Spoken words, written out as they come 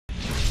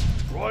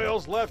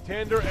Royals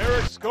left-hander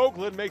Eric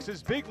Skoglund makes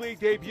his big league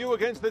debut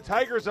against the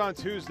Tigers on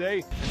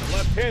Tuesday, and the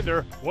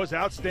left-hander was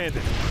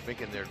outstanding.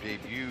 Making their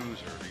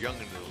debuts or young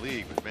into the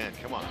league, but man,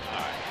 come on. All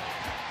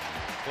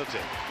right. He'll take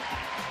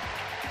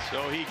it.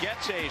 So he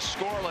gets a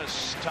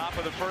scoreless top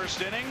of the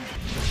first inning.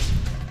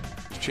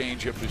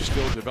 Changeup is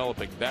still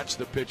developing. That's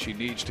the pitch he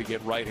needs to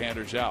get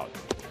right-handers out.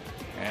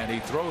 And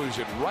he throws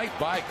it right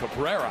by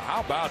Cabrera.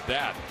 How about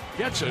that?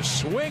 Gets a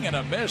swing and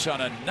a miss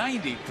on a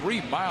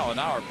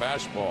 93-mile-an-hour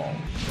fastball.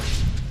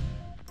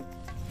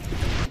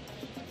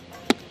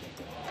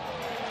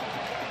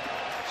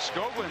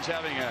 Skoglund's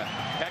having a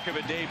heck of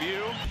a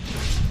debut.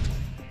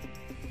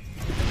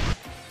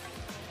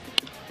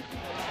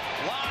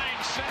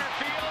 Line center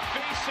field,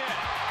 base hit.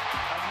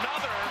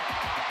 Another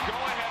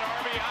go-ahead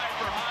RBI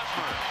for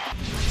Hosmer.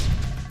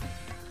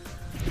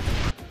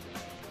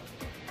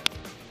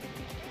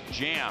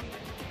 Jammed.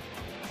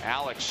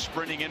 Alex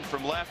sprinting in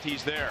from left.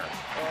 He's there.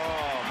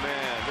 Oh,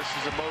 man, this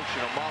is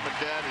emotional. Mom and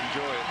Dad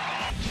enjoy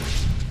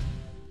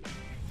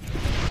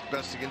it.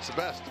 Best against the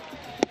best.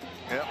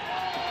 Yep.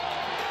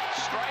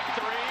 Strike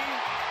three.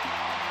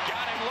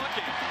 Got him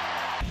looking.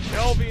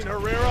 Kelvin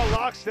Herrera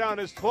locks down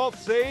his 12th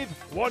save.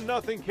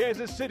 1-0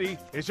 Kansas City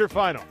is your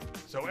final.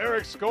 So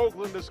Eric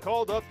Skoglund is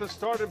called up to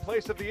start in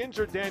place of the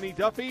injured Danny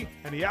Duffy,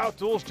 and he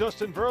outduels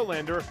Justin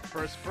Verlander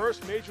for his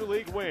first Major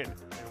League win.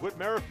 And Whit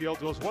Merrifield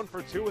goes 1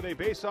 for 2 with a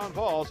base on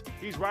balls.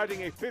 He's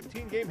riding a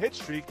 15-game hit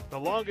streak, the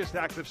longest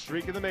active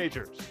streak in the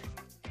majors.